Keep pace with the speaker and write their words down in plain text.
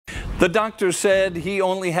The doctor said he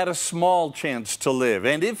only had a small chance to live,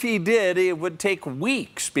 and if he did, it would take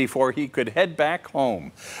weeks before he could head back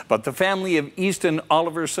home. But the family of Easton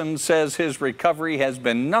Oliverson says his recovery has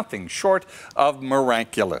been nothing short of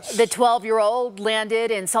miraculous. The 12-year-old landed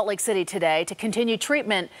in Salt Lake City today to continue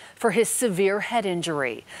treatment for his severe head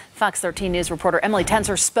injury. Fox 13 News reporter Emily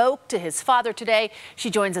Tenser spoke to his father today. She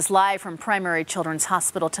joins us live from Primary Children's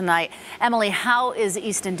Hospital tonight. Emily, how is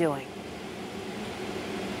Easton doing?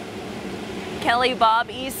 Kelly,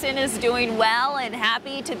 Bob Easton is doing well and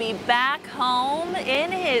happy to be back home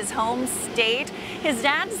in his home state. His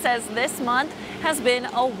dad says this month has been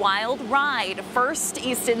a wild ride. First,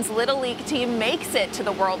 Easton's Little League team makes it to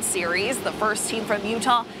the World Series, the first team from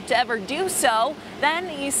Utah to ever do so. Then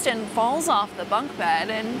Easton falls off the bunk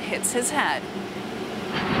bed and hits his head.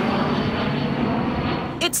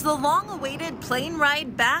 It's the long-awaited plane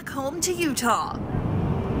ride back home to Utah.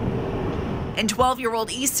 And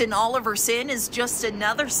 12-year-old Easton Oliverson is just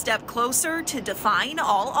another step closer to defying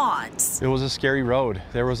all odds. It was a scary road.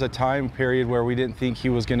 There was a time period where we didn't think he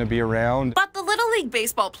was going to be around. But the Little League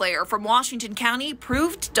baseball player from Washington County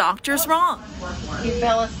proved doctors wrong. He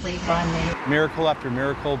fell asleep on me. Miracle after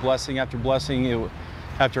miracle, blessing after blessing.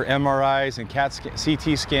 After MRIs and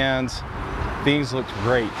CT scans, things looked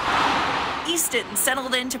great. Easton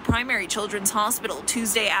settled into Primary Children's Hospital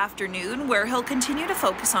Tuesday afternoon, where he'll continue to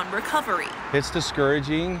focus on recovery. It's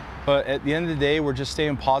discouraging, but at the end of the day, we're just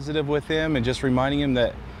staying positive with him and just reminding him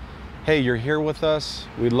that, hey, you're here with us,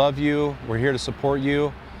 we love you, we're here to support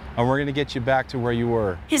you, and we're going to get you back to where you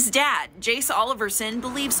were. His dad, Jace Oliverson,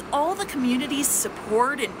 believes all the community's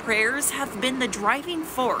support and prayers have been the driving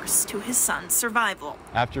force to his son's survival.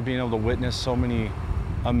 After being able to witness so many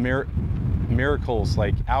miracles,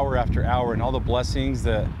 like hour after hour, and all the blessings,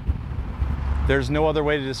 that there's no other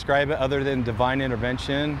way to describe it other than divine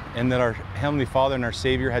intervention, and that our Heavenly Father and our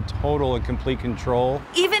Savior had total and complete control.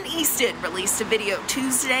 Even Easton released a video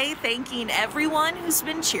Tuesday thanking everyone who's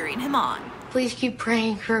been cheering him on. Please keep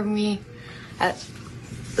praying for me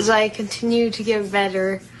as I continue to get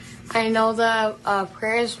better. I know the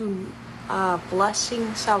prayers and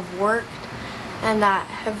blessings have worked, and that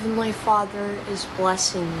Heavenly Father is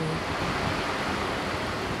blessing me.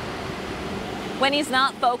 When he's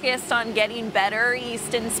not focused on getting better,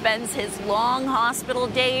 Easton spends his long hospital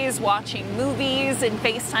days watching movies and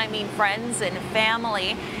FaceTiming friends and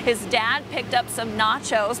family. His dad picked up some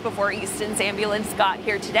nachos before Easton's ambulance got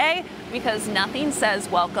here today, because nothing says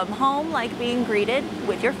welcome home like being greeted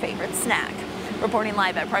with your favorite snack. Reporting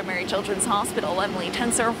live at Primary Children's Hospital, Emily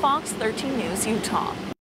Tenser, Fox 13 News, Utah.